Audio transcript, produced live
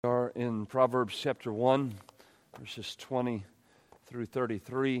We are in Proverbs chapter 1, verses 20 through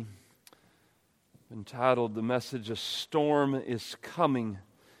 33, entitled, the message, "A Storm is Coming."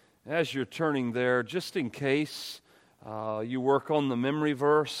 As you're turning there, just in case you work on the memory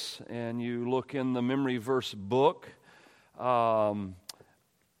verse and you look in the memory verse book, I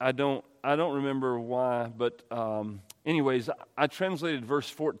don't remember why, but anyways, I translated verse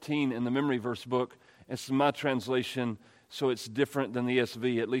 14 in the memory verse book. It's my translation, so it's different than the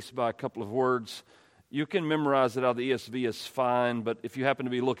ESV, at least by a couple of words. You can memorize it out of the ESV is fine, but if you happen to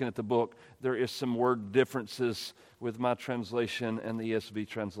be looking at the book, there is some word differences with my translation and the ESV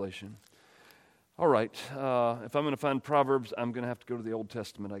translation. All right, if I'm going to find Proverbs, I'm going to have to go to the Old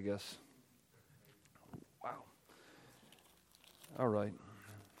Testament, I guess. Wow. All right.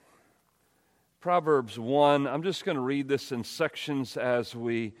 Proverbs 1, I'm just going to read this in sections as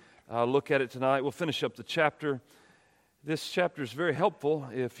we look at it tonight. We'll finish up the chapter. This chapter is very helpful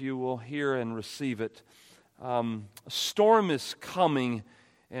if you will hear and receive it. A storm is coming,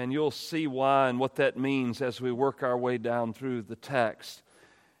 and you'll see why and what that means as we work our way down through the text.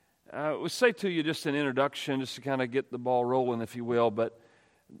 I would say to you just an introduction, just to kind of get the ball rolling, if you will, but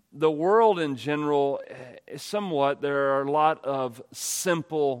the world in general, somewhat, there are a lot of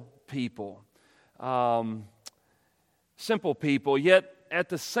simple people. Yet at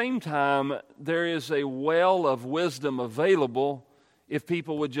the same time, there is a well of wisdom available if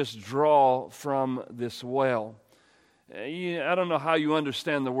people would just draw from this well. I don't know how you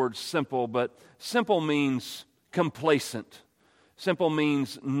understand the word simple, but simple means complacent. Simple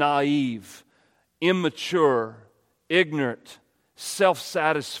means naive, immature, ignorant,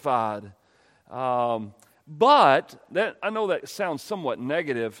 self-satisfied. But I know that sounds somewhat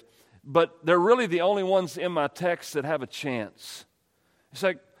negative, but they're really the only ones in my text that have a chance. It's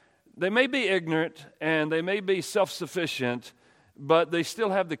like they may be ignorant and they may be self-sufficient, but they still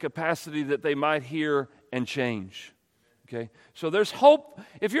have the capacity that they might hear and change. Okay? So there's hope.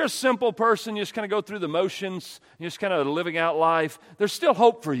 If you're a simple person, you just kind of go through the motions, you're just kind of living out life, there's still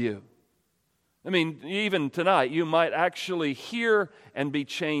hope for you. I mean, even tonight, you might actually hear and be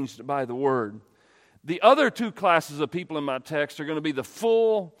changed by the Word. The other two classes of people in my text are going to be the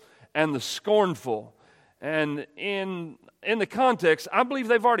full and the scornful. And in the context, I believe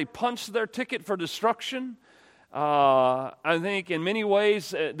they've already punched their ticket for destruction. I think in many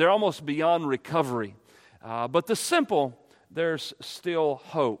ways, they're almost beyond recovery. But the simple, there's still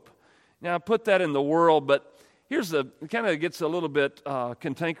hope. Now, I put that in the world, but it kind of gets a little bit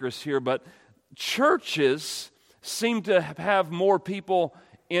cantankerous here, but churches seem to have more people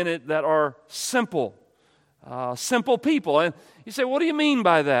in it that are simple people. And you say, what do you mean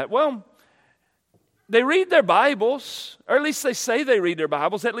by that? Well, they read their Bibles, or at least they say they read their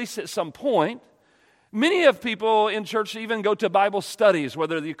Bibles, at least at some point. Many of people in church even go to Bible studies,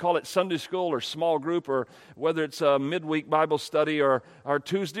 whether you call it Sunday school or small group, or whether it's a midweek Bible study or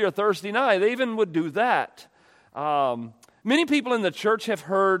Tuesday or Thursday night. They even would do that. Many people in the church have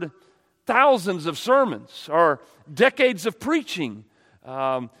heard thousands of sermons or decades of preaching.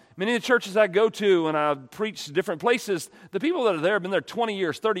 Many of the churches I go to and I preach to different places, the people that are there have been there 20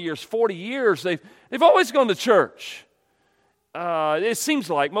 years, 30 years, 40 years. They've always gone to church. It seems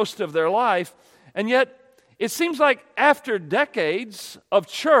like most of their life. And yet, it seems like after decades of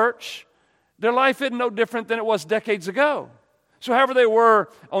church, their life isn't no different than it was decades ago. So however they were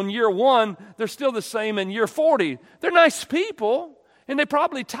on year 1, they're still the same in year 40. They're nice people, and they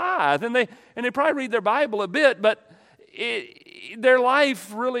probably tithe, and they probably read their Bible a bit, but their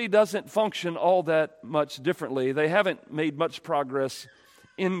life really doesn't function all that much differently. They haven't made much progress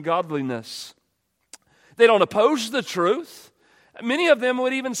in godliness. They don't oppose the truth. Many of them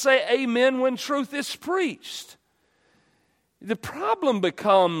would even say amen when truth is preached. The problem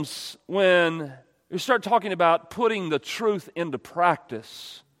becomes when you start talking about putting the truth into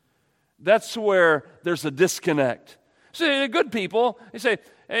practice. That's where there's a disconnect. So the good people, they say,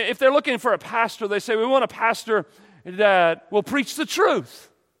 if they're looking for a pastor, they say, we want a pastor that will preach the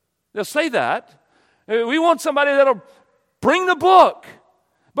truth. They'll say that. We want somebody that'll bring the book.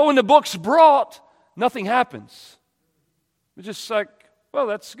 But when the book's brought, nothing happens. It's just like, well,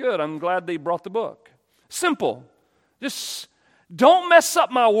 that's good. I'm glad they brought the book. Simple. Just don't mess up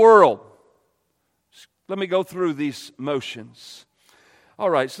my world. Just let me go through these motions.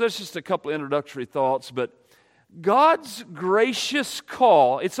 All right, so that's just a couple introductory thoughts, but God's gracious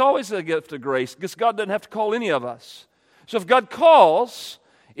call, it's always a gift of grace because God doesn't have to call any of us. So if God calls,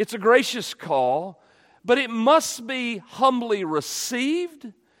 it's a gracious call, but it must be humbly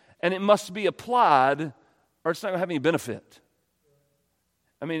received and it must be applied or it's not going to have any benefit.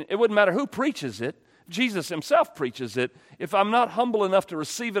 I mean, it wouldn't matter who preaches it. Jesus himself preaches it. If I'm not humble enough to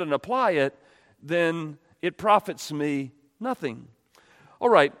receive it and apply it, then it profits me nothing. All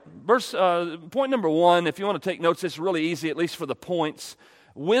right, point number 1, if you want to take notes, it's really easy, at least for the points.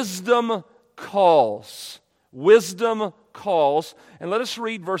 Wisdom calls. Wisdom calls. And let us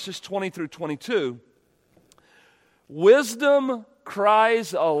read verses 20 through 22. Wisdom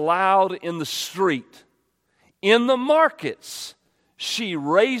cries aloud in the street. In the markets, she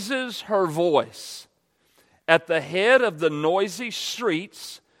raises her voice. At the head of the noisy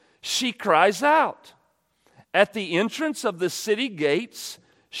streets, she cries out. At the entrance of the city gates,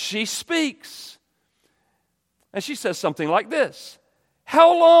 she speaks. And she says something like this: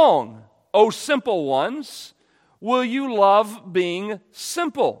 "How long, O simple ones, will you love being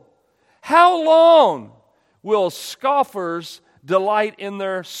simple? How long will scoffers delight in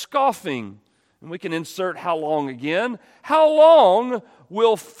their scoffing?" And we can insert "how long" again. "How long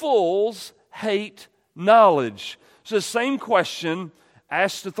will fools hate knowledge?" It's the same question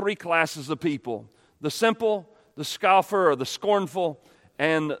asked to 3 classes of people: the simple, the scoffer or the scornful,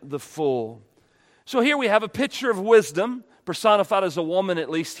 and the fool. So here we have a picture of wisdom, personified as a woman, at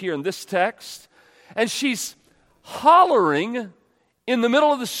least here in this text. And she's hollering in the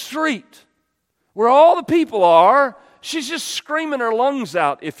middle of the street where all the people are. She's just screaming her lungs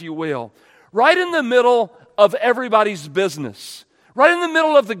out, if you will, right in the middle of everybody's business, right in the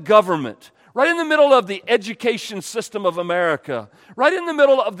middle of the government, right in the middle of the education system of America, right in the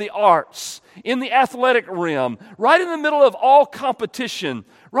middle of the arts, in the athletic realm, right in the middle of all competition,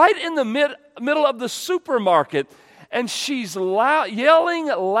 right in the middle of the supermarket. And she's yelling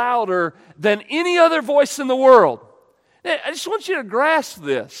louder than any other voice in the world. Now, I just want you to grasp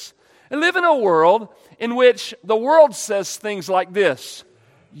this. I live in a world in which the world says things like this: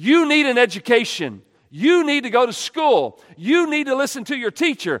 you need an education. You need to go to school. You need to listen to your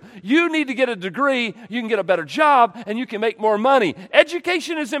teacher. You need to get a degree. You can get a better job and you can make more money.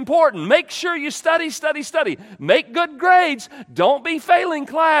 Education is important. Make sure you study, study, study. Make good grades. Don't be failing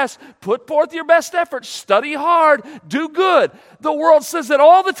class. Put forth your best effort. Study hard. Do good. The world says it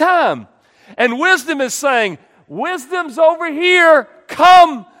all the time. And wisdom is saying, wisdom's over here.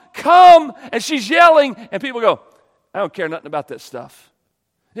 Come, come. And she's yelling and people go, I don't care nothing about that stuff.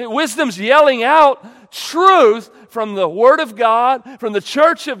 Wisdom's yelling out truth from the Word of God, from the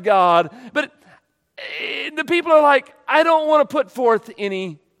church of God, but the people are like, I don't want to put forth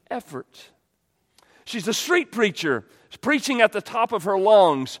any effort. She's a street preacher, preaching at the top of her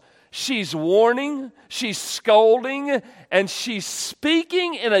lungs. She's warning, she's scolding, and she's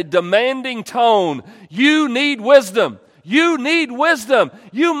speaking in a demanding tone. You need wisdom. You need wisdom.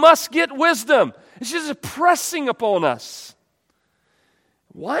 You must get wisdom. And she's pressing upon us.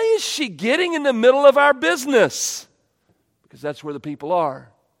 Why is she getting in the middle of our business? Because that's where the people are.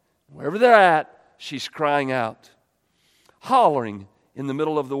 Wherever they're at, she's crying out, hollering in the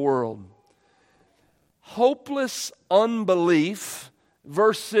middle of the world. Hopeless unbelief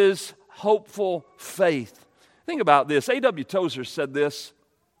versus hopeful faith. Think about this. A.W. Tozer said this.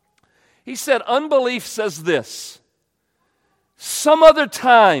 He said, unbelief says this: some other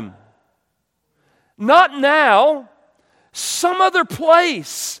time, not now. Some other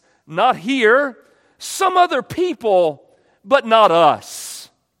place, not here. Some other people, but not us.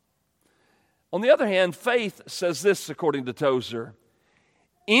 On the other hand, faith says this, according to Tozer: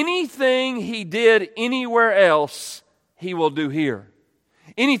 anything he did anywhere else, he will do here.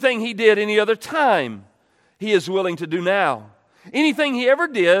 Anything he did any other time, he is willing to do now. Anything he ever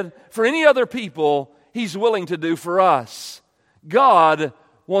did for any other people, he's willing to do for us. God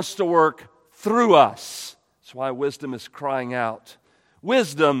wants to work through us. That's why wisdom is crying out.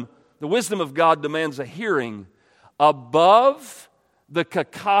 Wisdom, the wisdom of God, demands a hearing above the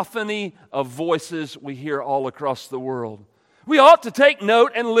cacophony of voices we hear all across the world. We ought to take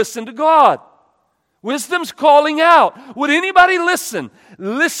note and listen to God. Wisdom's calling out. Would anybody listen?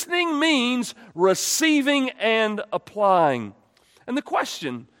 Listening means receiving and applying. And the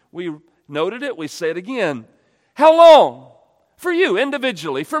question, we noted it, we say it again. How long? For you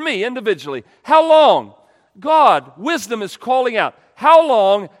individually, for me individually, how long? God, wisdom is calling out. How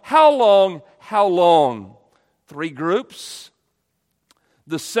long, how long, how long? 3 groups: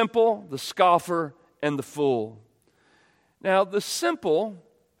 the simple, the scoffer, and the fool. Now, the simple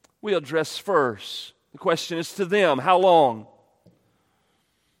we address first. The question is to them, how long?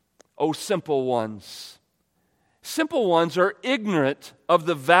 Oh, simple ones. Simple ones are ignorant of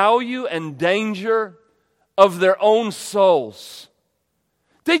the value and danger of their own souls.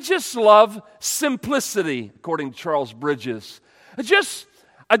 They just love simplicity, according to Charles Bridges. I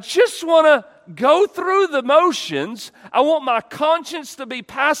just want to go through the motions. I want my conscience to be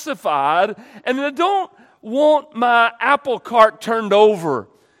pacified, and I don't want my apple cart turned over.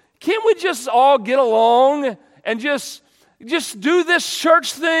 Can't we just all get along and just do this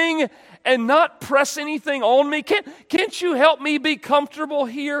church thing and not press anything on me? Can't you help me be comfortable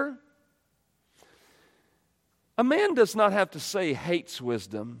here? A man does not have to say he hates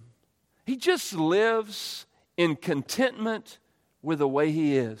wisdom. He just lives in contentment with the way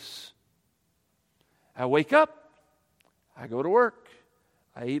he is. I wake up, I go to work,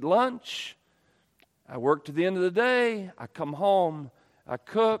 I eat lunch, I work to the end of the day, I come home, I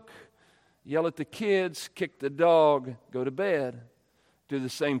cook, yell at the kids, kick the dog, go to bed. Do the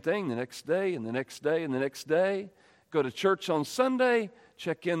same thing the next day and the next day and the next day. Go to church on Sunday,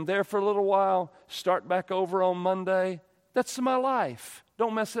 check in there for a little while, start back over on Monday. That's my life.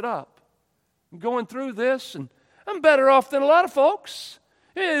 Don't mess it up. I'm going through this, and I'm better off than a lot of folks.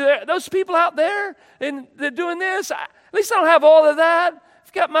 Those people out there, and they're doing this. At least I don't have all of that.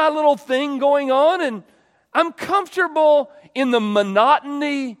 I've got my little thing going on, and I'm comfortable in the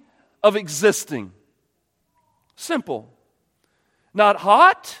monotony of existing. Simple. Not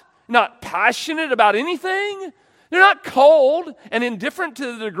hot, not passionate about anything. They're not cold and indifferent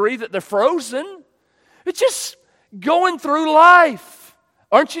to the degree that they're frozen. It's just going through life.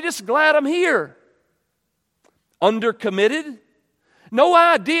 Aren't you just glad I'm here? Undercommitted. No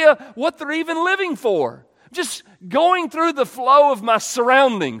idea what they're even living for. Just going through the flow of my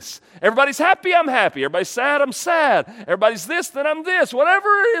surroundings. Everybody's happy, I'm happy. Everybody's sad, I'm sad. Everybody's this, then I'm this. Whatever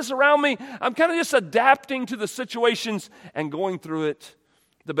it is around me, I'm kind of just adapting to the situations and going through it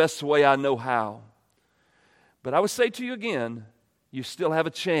the best way I know how. But I would say to you again, you still have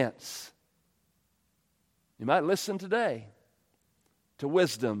a chance. You might listen today to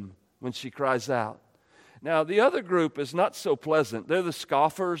wisdom when she cries out. Now, the other group is not so pleasant. They're the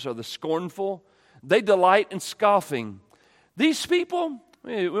scoffers or the scornful. They delight in scoffing. These people,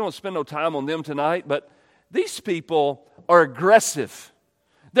 we won't spend no time on them tonight, but these people are aggressive.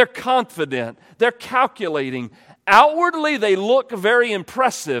 They're confident. They're calculating. Outwardly, they look very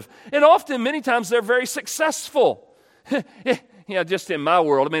impressive. And often, many times, they're very successful. Just in my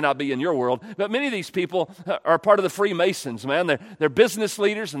world, it may not be in your world, but many of these people are part of the Freemasons, man. They're business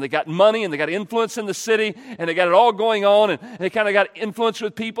leaders, and they got money, and they got influence in the city, and they got it all going on, and they kind of got influence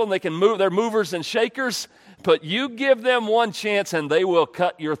with people, and they can move. They're movers and shakers, but you give them one chance, and they will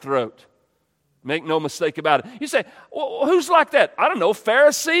cut your throat. Make no mistake about it. You say, well, who's like that? I don't know,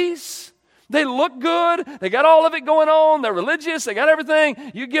 Pharisees. They look good. They got all of it going on. They're religious. They got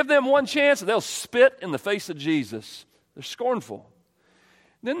everything. You give them one chance, and they'll spit in the face of Jesus. They're scornful.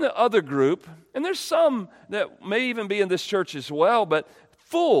 Then the other group, and there's some that may even be in this church as well, but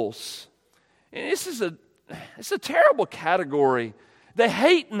fools. And it's a terrible category. They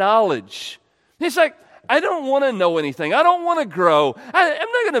hate knowledge. It's like, I don't want to know anything. I don't want to grow. I'm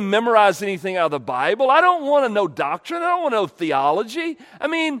not going to memorize anything out of the Bible. I don't want to know doctrine. I don't want to know theology. I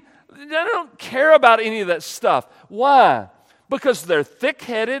mean, I don't care about any of that stuff. Why? Because they're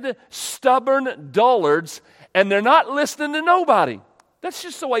thick-headed, stubborn dullards, and they're not listening to nobody. That's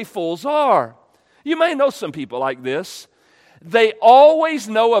just the way fools are. You may know some people like this. They always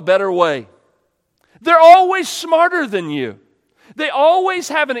know a better way. They're always smarter than you. They always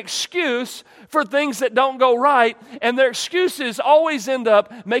have an excuse for things that don't go right, and their excuses always end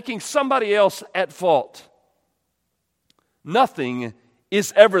up making somebody else at fault. Nothing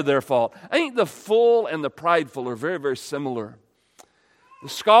is ever their fault. I think the fool and the prideful are very, very similar. The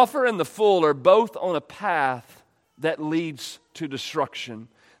scoffer and the fool are both on a path that leads to destruction.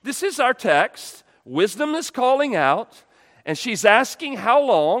 This is our text. Wisdom is calling out, and she's asking how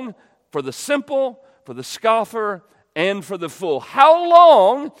long for the simple, for the scoffer, and for the fool. How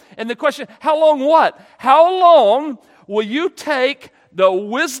long? And the question, how long what? How long will you take the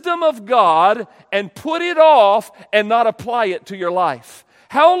wisdom of God and put it off and not apply it to your life?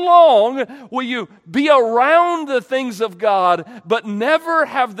 How long will you be around the things of God but never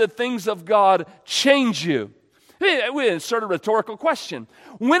have the things of God change you? We insert a rhetorical question.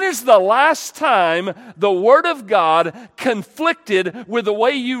 When is the last time the Word of God conflicted with the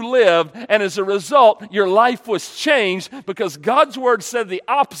way you lived, and as a result, your life was changed because God's Word said the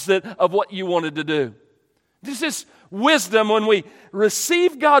opposite of what you wanted to do? This is wisdom when we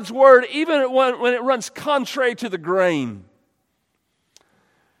receive God's Word, even when it runs contrary to the grain.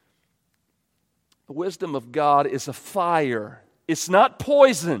 The wisdom of God is a fire. It's not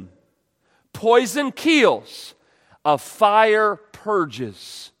poison. Poison kills. A fire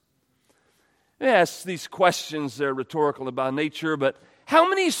purges. I ask these questions, they're rhetorical by nature, but how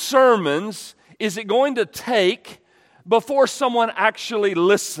many sermons is it going to take before someone actually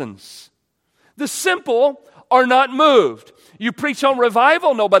listens? The simple are not moved. You preach on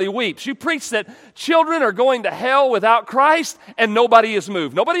revival, nobody weeps. You preach that children are going to hell without Christ, and nobody is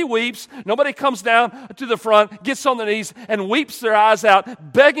moved. Nobody weeps. Nobody comes down to the front, gets on their knees, and weeps their eyes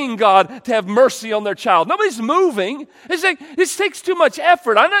out, begging God to have mercy on their child. Nobody's moving. It's like, this takes too much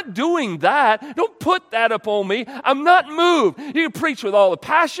effort. I'm not doing that. Don't put that upon me. I'm not moved. You can preach with all the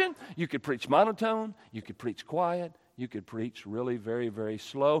passion. You could preach monotone. You could preach quiet. You could preach really very, very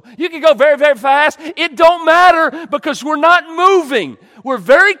slow. You could go very, very fast. It don't matter because we're not moving. We're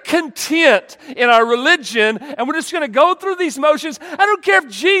very content in our religion, and we're just going to go through these motions. I don't care if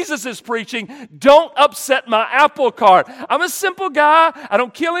Jesus is preaching. Don't upset my apple cart. I'm a simple guy. I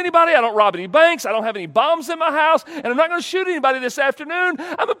don't kill anybody. I don't rob any banks. I don't have any bombs in my house, and I'm not going to shoot anybody this afternoon.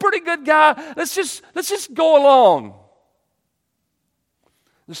 I'm a pretty good guy. Let's just go along.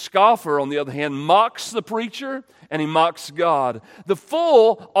 The scoffer, on the other hand, mocks the preacher and he mocks God. The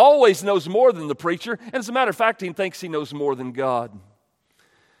fool always knows more than the preacher, and as a matter of fact, he thinks he knows more than God.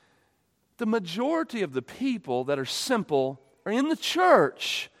 The majority of the people that are simple are in the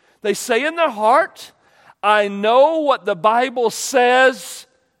church. They say in their heart, I know what the Bible says,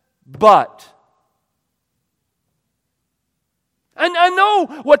 but. And I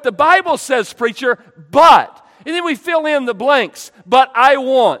know what the Bible says, preacher, but. And then we fill in the blanks. But I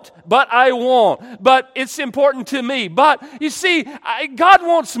want. But it's important to me. But you see, God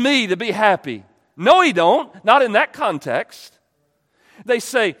wants me to be happy. No, He don't. Not in that context. They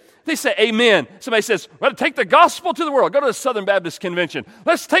say amen. Somebody says, well, take the gospel to the world. Go to the Southern Baptist Convention.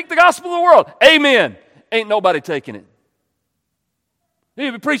 Let's take the gospel to the world. Amen. Ain't nobody taking it.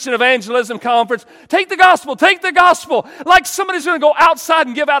 You preach an evangelism conference. Take the gospel. Like somebody's going to go outside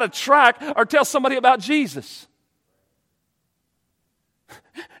and give out a tract or tell somebody about Jesus.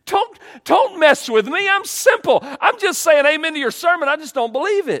 Don't mess with me. I'm simple. I'm just saying amen to your sermon. I just don't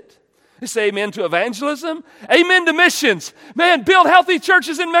believe it. They say amen to evangelism. Amen to missions. Man, build healthy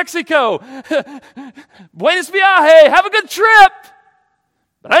churches in Mexico. Buenos viajes. Have a good trip.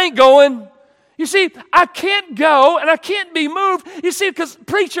 But I ain't going. You see, I can't go and I can't be moved. You see, because,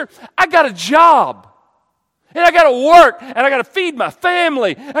 preacher, I got a job. And I got to work, and I got to feed my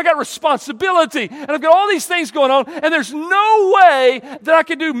family. I got responsibility, and I've got all these things going on, and there's no way that I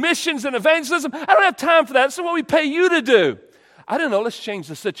can do missions and evangelism. I don't have time for that. That's what we pay you to do. I don't know. Let's change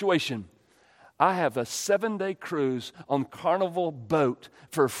the situation. I have a 7-day cruise on Carnival boat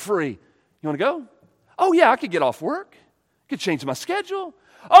for free. You want to go? Oh, yeah, I could get off work. I could change my schedule.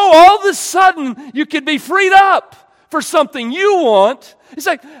 Oh, all of a sudden, you could be freed up for something you want. It's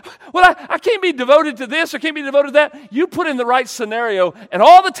like, well, I can't be devoted to this, I can't be devoted to that. You put in the right scenario, and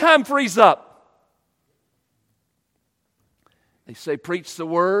all the time frees up. They say preach the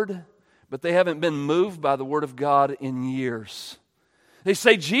word, but they haven't been moved by the word of God in years. They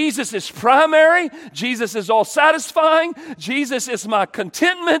say Jesus is primary, Jesus is all satisfying, Jesus is my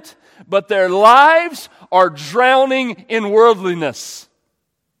contentment, but their lives are drowning in worldliness.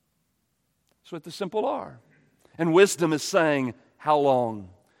 That's what the simple are. And wisdom is saying, how long?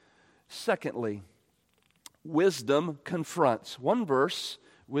 Secondly, wisdom confronts. One verse,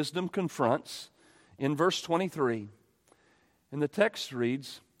 wisdom confronts. In verse 23, and the text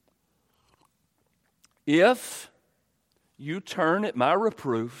reads, if you turn at my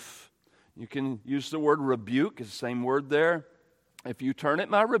reproof, you can use the word rebuke, it's the same word there. If you turn at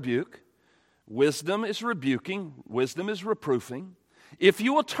my rebuke, wisdom is rebuking, wisdom is reproofing. If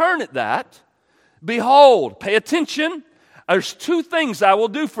you will turn at that, behold, pay attention, there's 2 things I will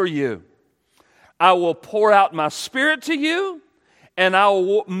do for you. I will pour out my spirit to you, and I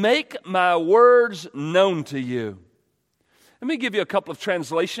will make my words known to you. Let me give you a couple of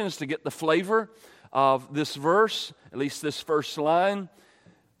translations to get the flavor of this verse, at least this first line.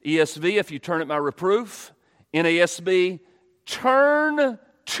 ESV, if you turn at my reproof. NASB, turn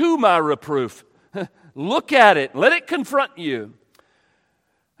to my reproof. Look at it. Let it confront you.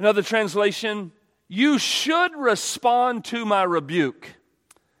 Another translation, you should respond to my rebuke.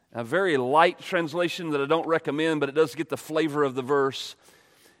 A very light translation that I don't recommend, but it does get the flavor of the verse.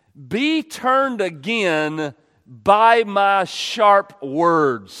 Be turned again by my sharp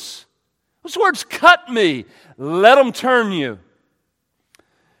words. Those words cut me. Let them turn you.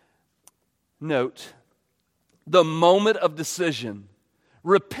 Note, the moment of decision.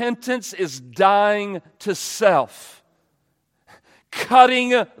 Repentance is dying to self.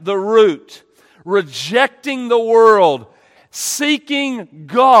 Cutting the root. Rejecting the world. Seeking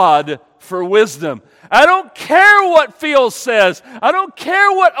God for wisdom. I don't care what Phil says. I don't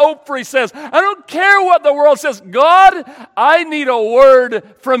care what Oprah says. I don't care what the world says. God, I need a word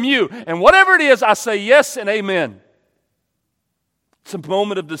from you. And whatever it is, I say yes and amen. It's a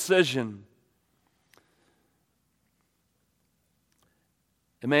moment of decision.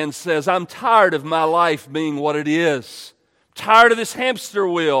 A man says, I'm tired of my life being what it is. Tired of this hamster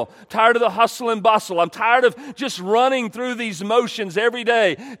wheel. Tired of the hustle and bustle. I'm tired of just running through these motions every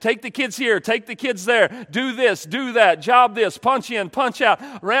day. Take the kids here, take the kids there. Do this, do that, job this, punch in, punch out.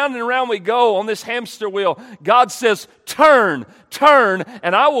 Round and round we go on this hamster wheel. God says, turn,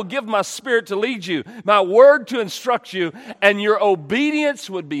 and I will give my Spirit to lead you, my word to instruct you, and your obedience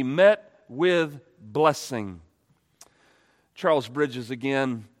would be met with blessing. Charles Bridges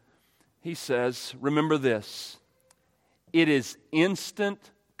again, he says, remember this. It is instant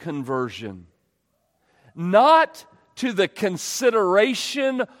conversion, not to the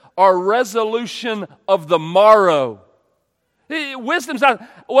consideration or resolution of the morrow. Wisdom's not,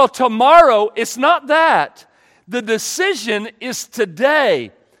 well, tomorrow, it's not that. The decision is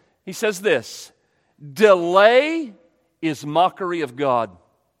today. He says this, delay is mockery of God.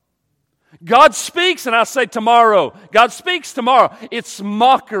 God speaks and I say tomorrow. God speaks tomorrow. It's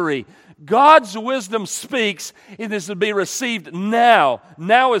mockery. God's wisdom speaks. It is to be received now.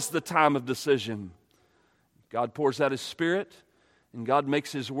 Now is the time of decision. God pours out His Spirit, and God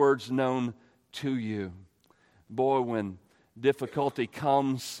makes His words known to you. Boy, when difficulty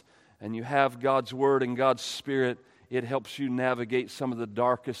comes and you have God's Word and God's Spirit, it helps you navigate some of the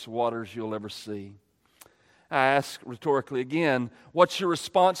darkest waters you'll ever see. I ask rhetorically again, what's your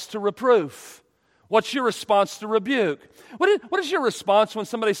response to reproof? What's your response to rebuke? What is your response when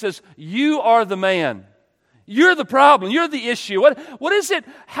somebody says, you are the man? You're the problem. You're the issue. What is it?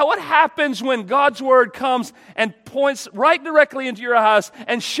 What happens when God's Word comes and points right directly into your eyes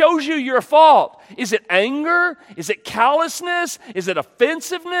and shows you your fault? Is it anger? Is it callousness? Is it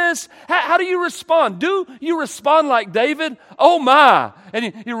offensiveness? How do you respond? Do you respond like David? Oh my!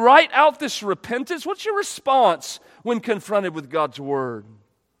 And you write out this repentance. What's your response when confronted with God's Word?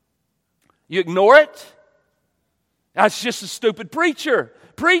 You ignore it? That's just a stupid preacher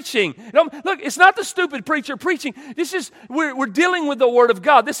preaching. Look, it's not the stupid preacher preaching. We're dealing with the Word of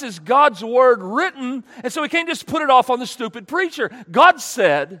God. This is God's Word written, and so we can't just put it off on the stupid preacher. God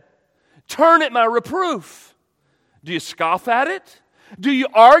said, turn at my reproof. Do you scoff at it? Do you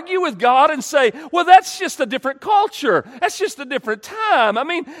argue with God and say, well, that's just a different culture. That's just a different time. I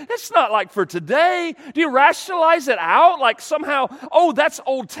mean, it's not like for today. Do you rationalize it out like somehow, oh, that's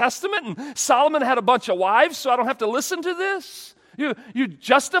Old Testament and Solomon had a bunch of wives, so I don't have to listen to this? You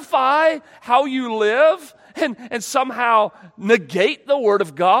justify how you live and somehow negate the Word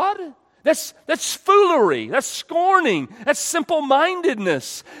of God? That's foolery. That's scorning. That's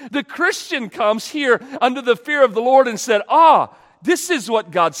simple-mindedness. The Christian comes here under the fear of the Lord and said, this is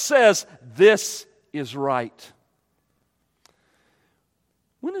what God says. This is right.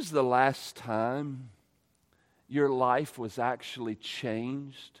 When is the last time your life was actually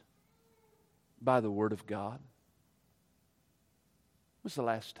changed by the Word of God? When was the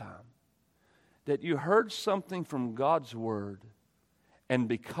last time that you heard something from God's Word and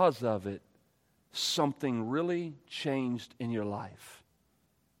because of it, something really changed in your life?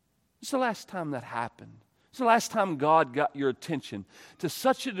 When's the last time that happened? It's the last time God got your attention to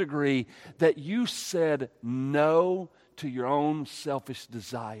such a degree that you said no to your own selfish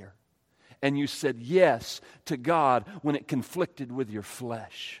desire. And you said yes to God when it conflicted with your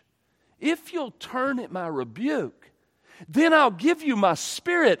flesh. If you'll turn at my rebuke, then I'll give you my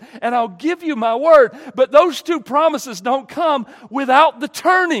Spirit and I'll give you my word. But those two promises don't come without the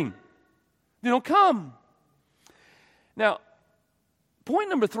turning. They don't come. Now, point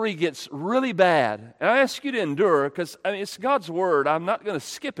number 3 gets really bad. And I ask you to endure because it's God's Word. I'm not going to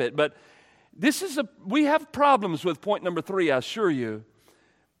skip it. But we have problems with point number 3, I assure you.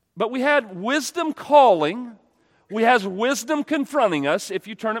 But we had wisdom calling. We have wisdom confronting us, if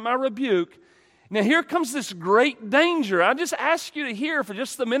you turn at my rebuke. Now here comes this great danger. I just ask you to hear for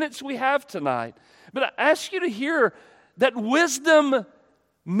just the minutes we have tonight. But I ask you to hear that wisdom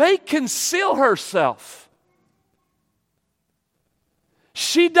may conceal herself.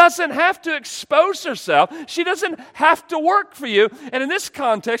 She doesn't have to expose herself. She doesn't have to work for you. And in this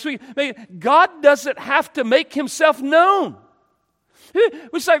context, God doesn't have to make Himself known.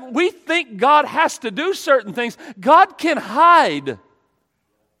 It's like we think God has to do certain things. God can hide.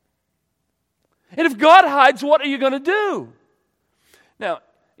 And if God hides, what are you going to do? Now,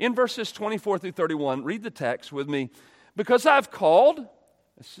 in verses 24 through 31, read the text with me. Because I've called,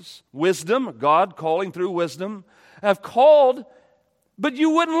 this is wisdom, God calling through wisdom. I've called, but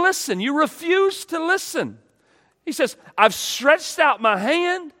you wouldn't listen. You refused to listen. He says, I've stretched out my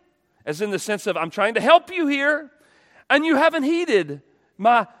hand, as in the sense of I'm trying to help you here, and you haven't heeded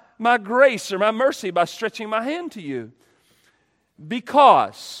my grace or my mercy by stretching my hand to you.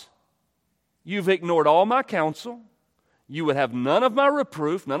 Because you've ignored all my counsel, You would have none of my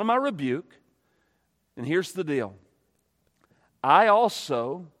reproof, none of my rebuke. And here's the deal. I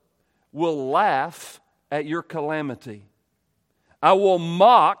also will laugh at your calamity. I will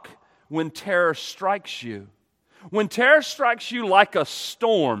mock when terror strikes you. When terror strikes you like a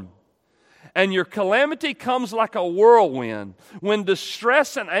storm, and your calamity comes like a whirlwind, when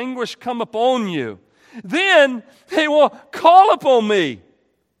distress and anguish come upon you, then they will call upon me,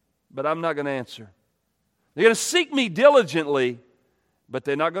 but I'm not going to answer. They're going to seek me diligently, but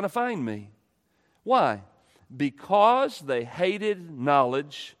they're not going to find me. Why? Because they hated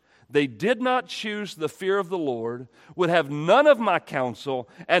knowledge, they did not choose the fear of the Lord, would have none of my counsel,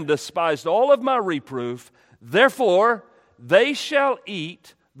 and despised all of my reproof. Therefore, they shall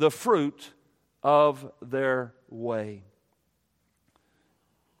eat the fruit of their way.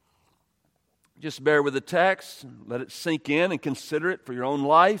 Just bear with the text, let it sink in and consider it for your own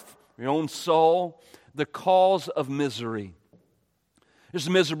life, your own soul. The cause of misery. There's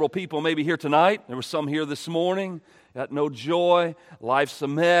some miserable people maybe here tonight. There were some here this morning. Got no joy. Life's a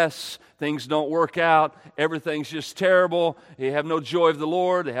mess. Things don't work out. Everything's just terrible. You have no joy of the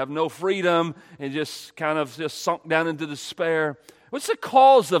Lord. They have no freedom. And just kind of just sunk down into despair. What's the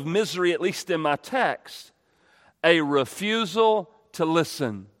cause of misery, at least in my text? A refusal to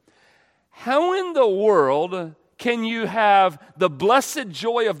listen. How in the world can you have the blessed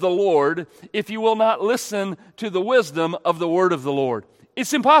joy of the Lord if you will not listen to the wisdom of the word of the Lord?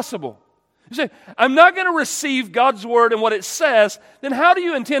 It's impossible. You say, I'm not going to receive God's word and what it says, then how do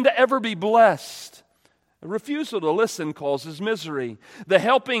you intend to ever be blessed? A refusal to listen causes misery. The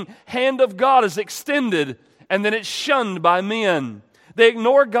helping hand of God is extended and then it's shunned by men. They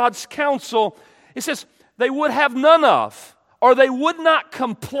ignore God's counsel. It says they would have none of, or they would not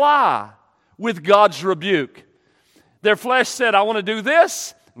comply with God's rebuke. Their flesh said, I want to do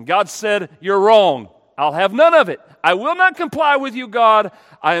this. And God said, you're wrong. I'll have none of it. I will not comply with you, God.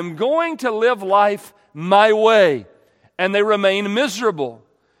 I am going to live life my way. And they remain miserable.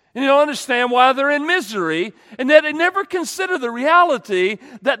 And you don't understand why they're in misery, and that they never consider the reality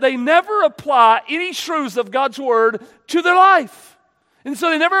that they never apply any truths of God's word to their life. And so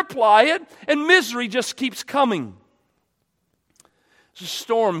they never apply it, and misery just keeps coming. There's a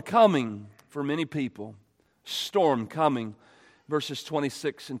storm coming for many people. Storm coming. Verses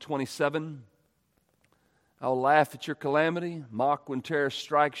 26 and 27. I'll laugh at your calamity, mock when terror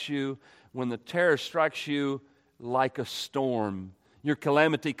strikes you. When the terror strikes you like a storm. Your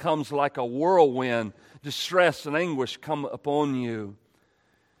calamity comes like a whirlwind. Distress and anguish come upon you.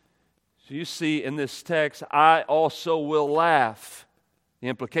 So you see in this text, I also will laugh. The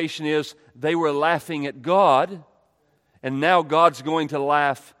implication is they were laughing at God, and now God's going to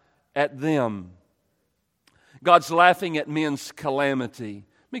laugh at them. God's laughing at men's calamity.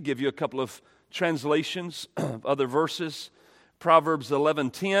 Let me give you a couple of translations of other verses. Proverbs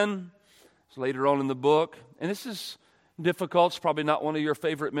 11:10. It's later on in the book. And this is difficult. It's probably not one of your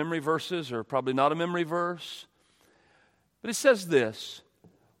favorite memory verses, or probably not a memory verse. But it says this: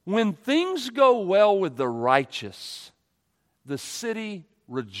 when things go well with the righteous, the city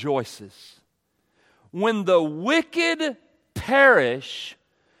rejoices. When the wicked perish,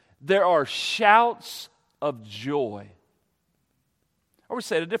 there are shouts of joy. Or we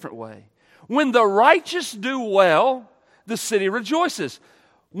say it a different way. When the righteous do well, the city rejoices.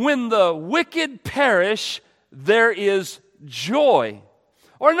 When the wicked perish, there is joy.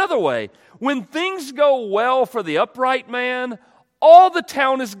 Or another way, when things go well for the upright man, all the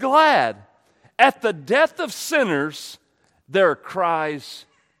town is glad. At the death of sinners, there are cries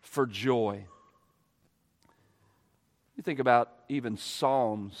for joy. You think about even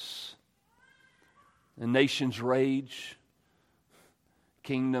Psalms. A nation's rage,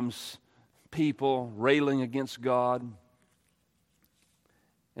 kingdoms, people railing against God.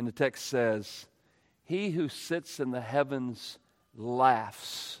 And the text says, he who sits in the heavens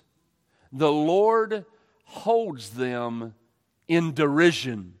laughs. The Lord holds them in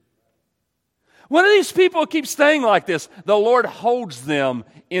derision. One of these people keeps saying like this, the Lord holds them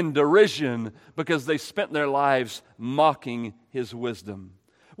in derision because they spent their lives mocking His wisdom.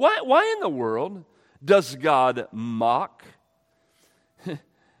 Why in the world does God mock?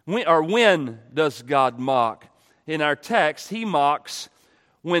 When does God mock? In our text, He mocks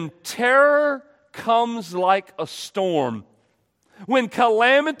when terror comes like a storm, when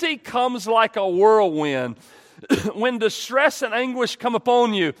calamity comes like a whirlwind, when distress and anguish come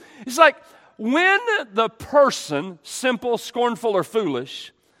upon you. It's like when the person, simple, scornful, or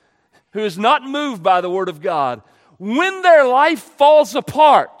foolish, who is not moved by the Word of God, when their life falls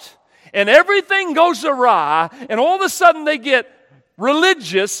apart and everything goes awry, and all of a sudden they get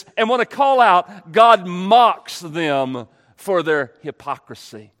religious and want to call out, God mocks them for their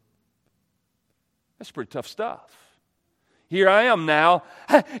hypocrisy. That's pretty tough stuff. Here I am now.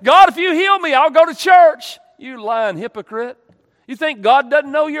 God, if you heal me, I'll go to church. You lying hypocrite. You think God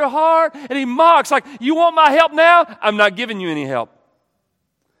doesn't know your heart? And he mocks like, you want my help now? I'm not giving you any help.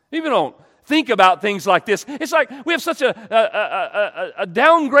 People don't think about things like this. It's like we have such a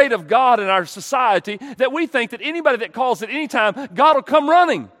downgrade of God in our society that we think that anybody that calls at any time, God will come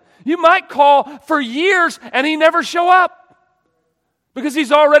running. You might call for years and he never show up because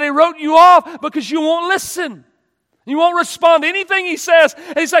he's already wrote you off because you won't listen. You won't respond to anything he says.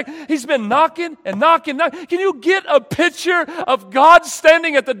 And he's like, he's been knocking and knocking. Can you get a picture of God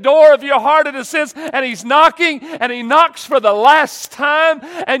standing at the door of your heart in a sense, and he's knocking, and he knocks for the last time,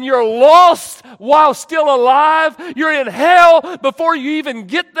 and you're lost while still alive. You're in hell before you even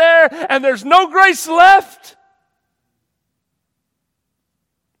get there, and there's no grace left.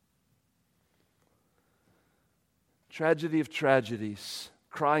 Tragedy of tragedies,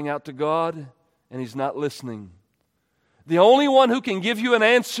 crying out to God, and he's not listening. The only one who can give you an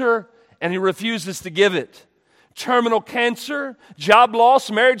answer, and he refuses to give it. Terminal cancer, job loss,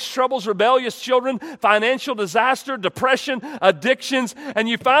 marriage troubles, rebellious children, financial disaster, depression, addictions, and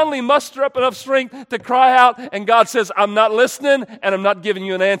you finally muster up enough strength to cry out, and God says, I'm not listening, and I'm not giving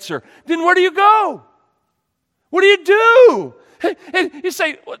you an answer. Then where do you go? What do you do? And you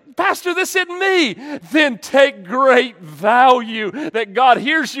say, Pastor, this isn't me. Then take great value that God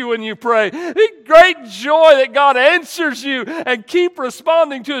hears you when you pray. Take great joy that God answers you, and keep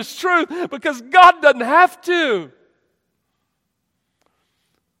responding to His truth because God doesn't have to.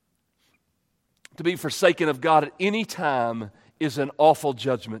 To be forsaken of God at any time is an awful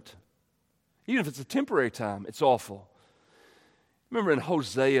judgment. Even if it's a temporary time, it's awful. Remember in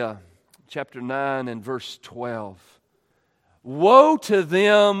Hosea chapter 9 and verse 12. Woe to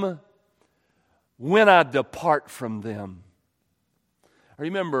them when I depart from them. I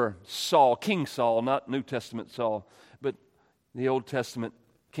remember Saul, King Saul, not New Testament Saul, but the Old Testament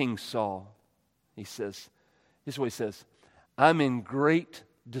King Saul. He says, this is what he says, I'm in great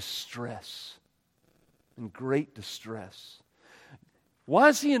distress. In great distress. Why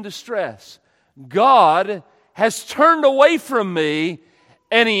is he in distress? God has turned away from me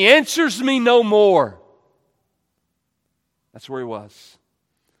and He answers me no more. That's where he was.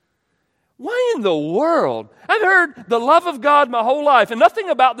 Why in the world? I've heard the love of God my whole life, and nothing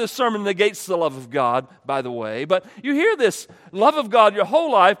about this sermon negates the love of God, by the way, but you hear this love of God your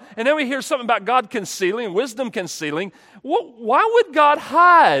whole life, and then we hear something about God concealing, wisdom concealing. Why would God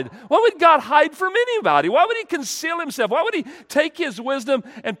hide? Why would God hide from anybody? Why would He conceal Himself? Why would He take His wisdom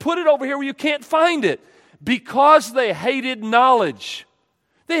and put it over here where you can't find it? Because they hated knowledge.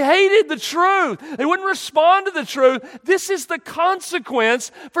 They hated the truth. They wouldn't respond to the truth. This is the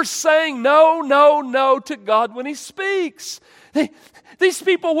consequence for saying no to God when He speaks. These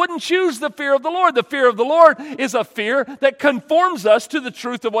people wouldn't choose the fear of the Lord. The fear of the Lord is a fear that conforms us to the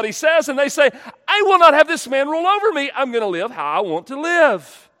truth of what He says. And they say, I will not have this man rule over me. I'm going to live how I want to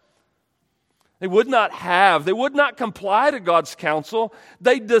live. They would not comply to God's counsel.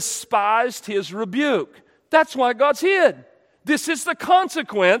 They despised His rebuke. That's why God's hid. This is the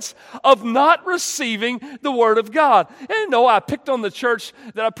consequence of not receiving the Word of God. And I picked on the church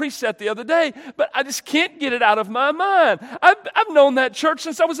that I preached at the other day, but I just can't get it out of my mind. I've known that church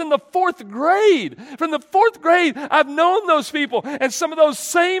since I was in the 4th grade. From the 4th grade, I've known those people, and some of those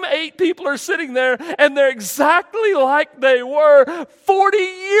same 8 people are sitting there, and they're exactly like they were 40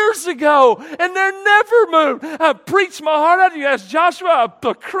 years ago, and they're never moved. I preached my heart out. You asked Joshua,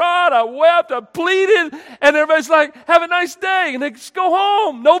 I cried, I wept, I pleaded, and everybody's like, have a nice day. And they just go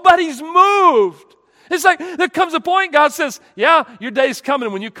home. Nobody's moved. It's like there comes a point God says, yeah, your day's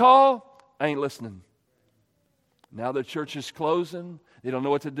coming. When you call, I ain't listening. Now the church is closing. They don't know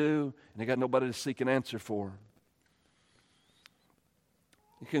what to do. And they got nobody to seek an answer for.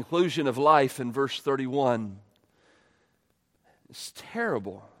 The conclusion of life in verse 31 is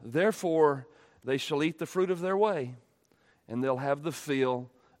terrible. Therefore, they shall eat the fruit of their way, and they'll have the feel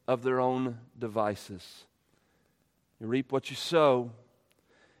of their own devices. You reap what you sow.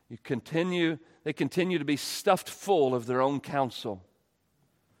 They continue to be stuffed full of their own counsel.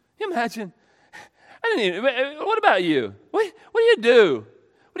 Can you imagine? What about you? What do you do?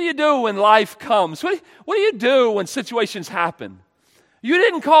 What do you do when life comes? What do you do when situations happen? You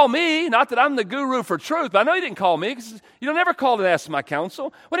didn't call me, not that I'm the guru for truth, but I know you didn't call me because you don't ever call to ask my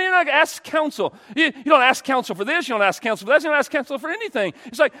counsel. Why do you not ask counsel? You don't ask counsel for this, you don't ask counsel for that, you don't ask counsel for anything.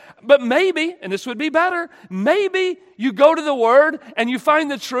 It's like, but maybe, and this would be better, maybe you go to the Word and you find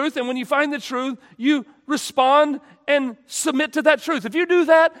the truth, and when you find the truth, you respond and submit to that truth. If you do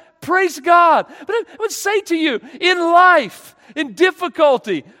that, praise God. But I would say to you, in life, in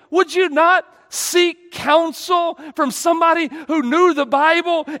difficulty, would you not seek counsel from somebody who knew the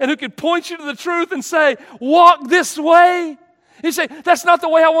Bible and who could point you to the truth and say, walk this way? You say, that's not the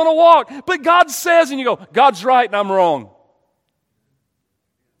way I want to walk. But God says, and you go, God's right and I'm wrong.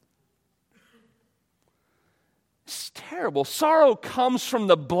 It's terrible. Sorrow comes from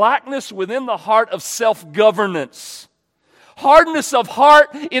the blackness within the heart of self-governance. Hardness of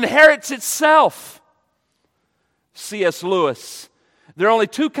heart inherits itself. C.S. Lewis. There are only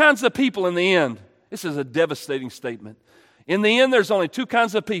two kinds of people in the end. This is a devastating statement. In the end, there's only two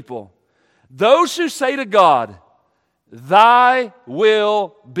kinds of people. Those who say to God, Thy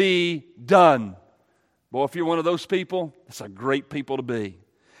will be done. Boy, if you're one of those people, that's a great people to be.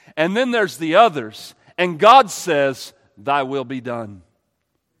 And then there's the others, and God says, Thy will be done.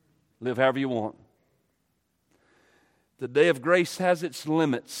 Live however you want. The day of grace has its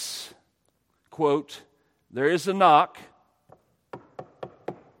limits. Quote, there is a knock,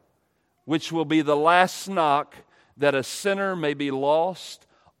 which will be the last knock that a sinner may be lost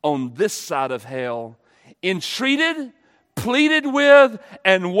on this side of hell, entreated, pleaded with,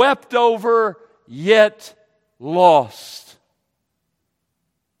 and wept over, yet lost.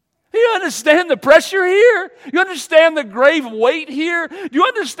 Do you understand the pressure here? You understand the grave weight here? Do you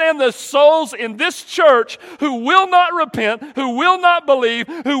understand the souls in this church who will not repent, who will not believe,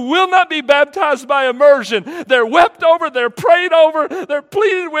 who will not be baptized by immersion? They're wept over, they're prayed over, they're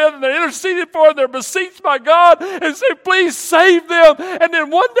pleaded with, and they're interceded for, and they're beseeched by God and say, please save them. And then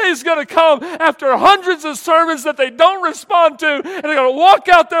one day is going to come after hundreds of sermons that they don't respond to, and they're going to walk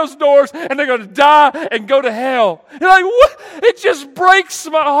out those doors, and they're going to die and go to hell. You're like, what? It just breaks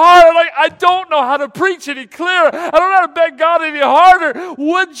my heart. I'm like, I don't know how to preach any clearer. I don't know how to beg God any harder.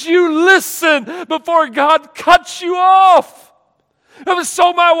 Would you listen before God cuts you off? If I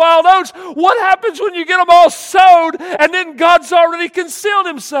sow my wild oats, what happens when you get them all sowed and then God's already concealed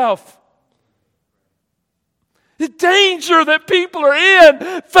himself? The danger that people are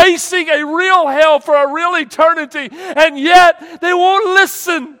in, facing a real hell for a real eternity, and yet they won't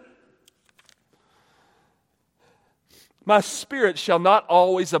listen. My spirit shall not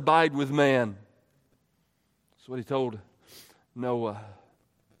always abide with man. That's what he told Noah.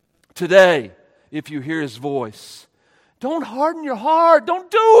 Today, if you hear his voice, don't harden your heart. Don't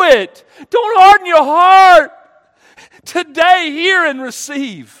do it. Don't harden your heart. Today, hear and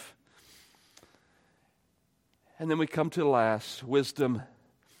receive. And then we come to the last. Wisdom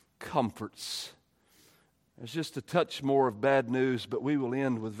comforts. There's just a touch more of bad news, but we will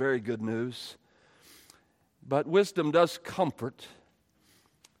end with very good news. But wisdom does comfort.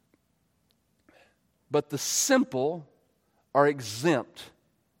 But the simple are exempt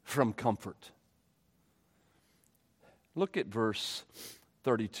from comfort. Look at verse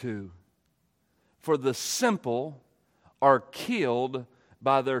 32. For the simple are killed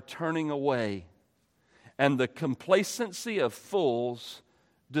by their turning away, and the complacency of fools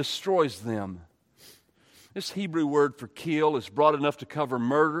destroys them. This Hebrew word for kill is broad enough to cover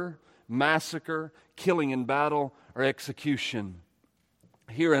murder, massacre, killing in battle, or execution.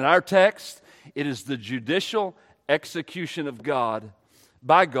 Here in our text, it is the judicial execution of God,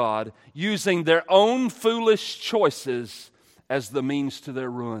 by God, using their own foolish choices as the means to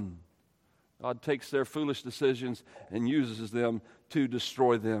their ruin. God takes their foolish decisions and uses them to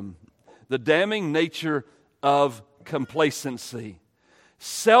destroy them. The damning nature of complacency,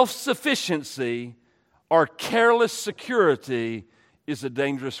 self-sufficiency, or careless security is a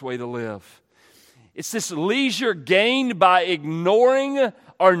dangerous way to live. It's this leisure gained by ignoring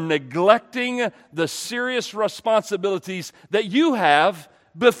or neglecting the serious responsibilities that you have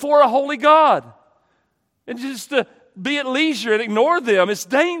before a holy God. And just to be at leisure and ignore them, it's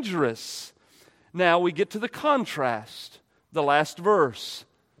dangerous. Now we get to the contrast, the last verse.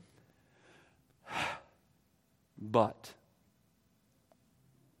 But.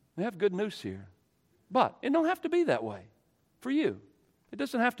 We have good news here. But it don't have to be that way for you. It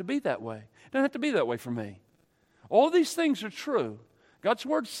doesn't have to be that way. It doesn't have to be that way for me. All these things are true. God's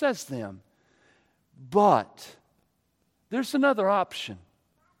Word says them. But there's another option.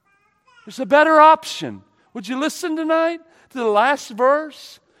 There's a better option. Would you listen tonight to the last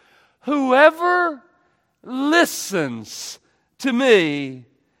verse? Whoever listens to me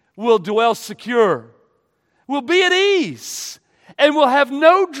will dwell secure, will be at ease, and will have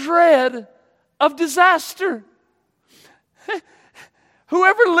no dread of disaster.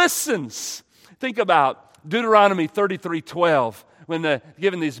 Whoever listens, think about Deuteronomy 33:12, when they're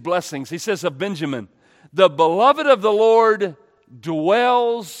given these blessings. He says of Benjamin, the beloved of the Lord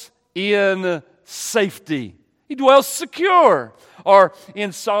dwells in safety. He dwells secure. Or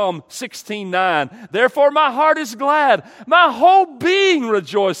in Psalm 16:9, therefore my heart is glad, my whole being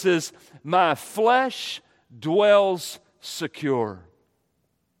rejoices, my flesh dwells secure.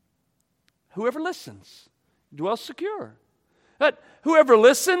 Whoever listens dwells secure. But whoever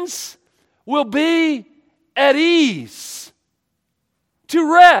listens will be at ease,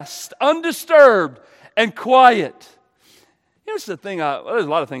 to rest, undisturbed, and quiet. Here's the thing, there's a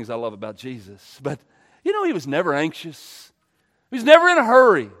lot of things I love about Jesus, but he was never anxious. He was never in a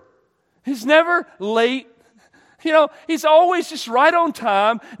hurry. He's never late. He's always just right on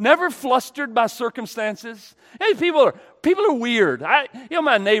time, never flustered by circumstances. Hey, people are weird.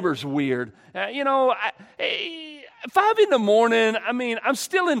 My neighbor's weird. 5 in the morning, I'm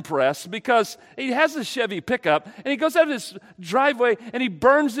still impressed because he has a Chevy pickup and he goes out of his driveway and he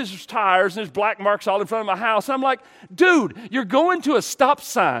burns his tires and there's black marks all in front of my house. And I'm like, dude, you're going to a stop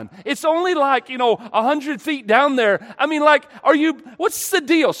sign. It's only 100 feet down there. What's the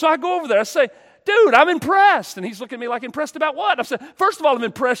deal? So I go over there. I say, dude, I'm impressed. And he's looking at me like, impressed about what? I said, first of all, I'm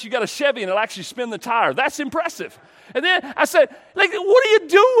impressed you got a Chevy and it'll actually spin the tire. That's impressive. And then I said, what are you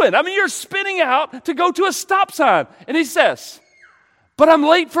doing? You're spinning out to go to a stop sign. And he says, but I'm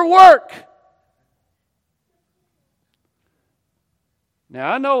late for work.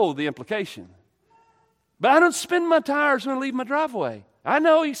 Now, I know the implication, but I don't spin my tires when I leave my driveway. I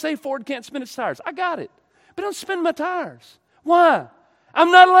know you say Ford can't spin its tires. I got it. But I don't spin my tires. Why? I'm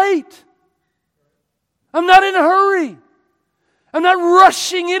not late. I'm not in a hurry. I'm not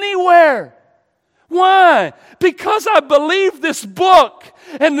rushing anywhere. Why? Because I believe this book,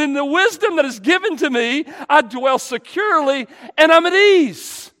 and in the wisdom that is given to me, I dwell securely and I'm at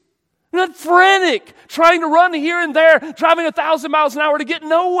ease. I'm not frantic, trying to run here and there, driving 1,000 miles an hour to get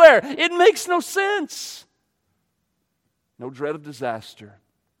nowhere. It makes no sense. No dread of disaster.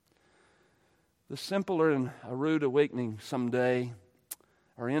 The simple are in a rude awakening someday,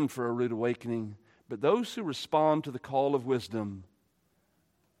 are in for a rude awakening. But those who respond to the call of wisdom,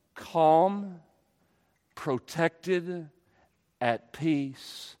 calm, protected, at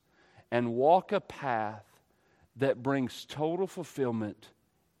peace, and walk a path that brings total fulfillment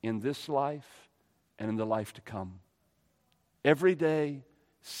in this life and in the life to come. Every day,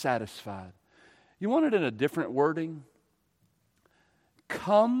 satisfied. You want it in a different wording?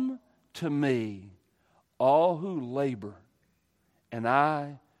 Come to me, all who labor, and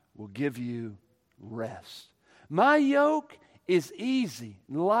I will give you rest. My yoke is easy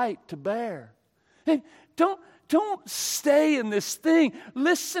and light to bear. And don't stay in this thing.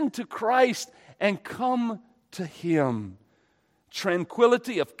 Listen to Christ and come to Him.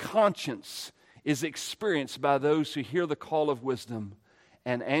 Tranquility of conscience is experienced by those who hear the call of wisdom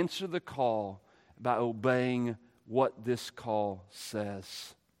and answer the call by obeying what this call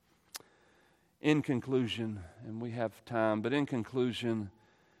says. In conclusion, and we have time, but in conclusion,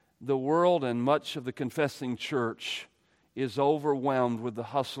 the world and much of the confessing church is overwhelmed with the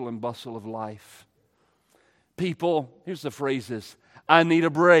hustle and bustle of life. People, here's the phrases, I need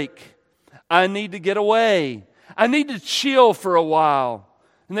a break. I need to get away. I need to chill for a while.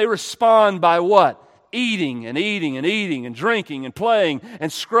 And they respond by what? Eating and eating and eating and drinking and playing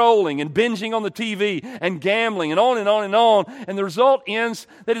and scrolling and binging on the TV and gambling and on and on and on. And the result ends,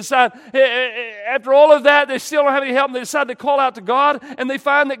 they decide, after all of that, they still don't have any help. And they decide to call out to God, and they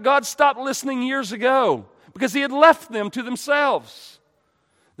find that God stopped listening years ago because He had left them to themselves.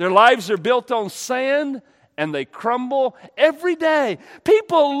 Their lives are built on sand, and they crumble every day.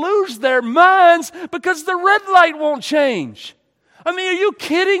 People lose their minds because the red light won't change. Are you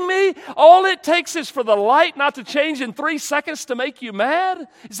kidding me? All it takes is for the light not to change in 3 seconds to make you mad?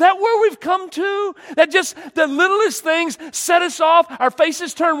 Is that where we've come to? That just the littlest things set us off, our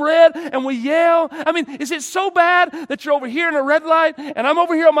faces turn red, and we yell? Is it so bad that you're over here in a red light, and I'm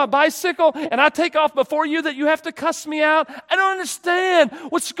over here on my bicycle, and I take off before you that you have to cuss me out? I don't understand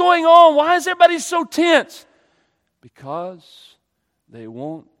what's going on. Why is everybody so tense? Because they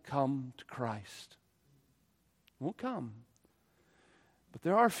won't come to Christ. Won't come. But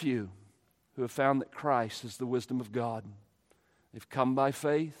there are few who have found that Christ is the wisdom of God. They've come by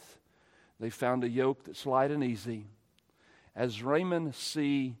faith. They've found a yoke that's light and easy. As Raymond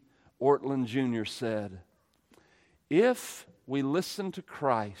C. Ortland Jr. said, if we listen to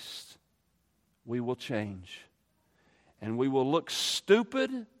Christ, we will change. And we will look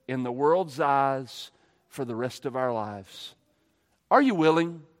stupid in the world's eyes for the rest of our lives. Are you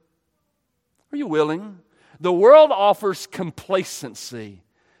willing? Are you willing? The world offers complacency.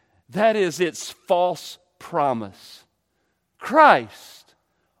 That is its false promise. Christ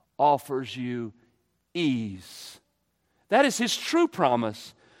offers you ease. That is His true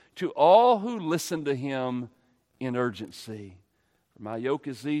promise to all who listen to Him in urgency. For my yoke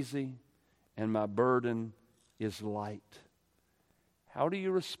is easy and my burden is light. How do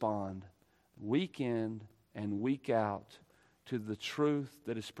you respond week in and week out to the truth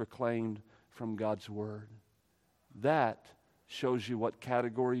that is proclaimed from God's Word? That shows you what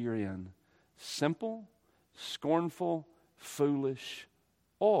category you're in. Simple, scornful, foolish,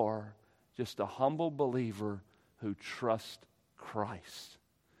 or just a humble believer who trusts Christ.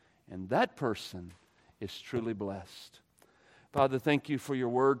 And that person is truly blessed. Father, thank you for your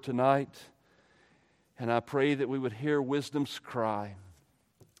word tonight. And I pray that we would hear wisdom's cry.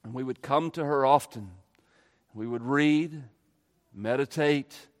 And we would come to her often. We would read,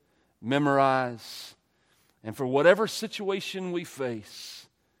 meditate, memorize. And for whatever situation we face,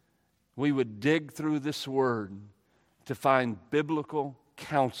 we would dig through this word to find biblical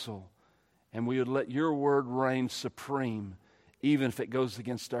counsel. And we would let your word reign supreme, even if it goes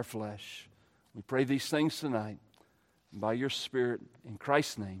against our flesh. We pray these things tonight. By your Spirit, in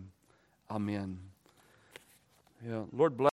Christ's name, amen. Lord bless.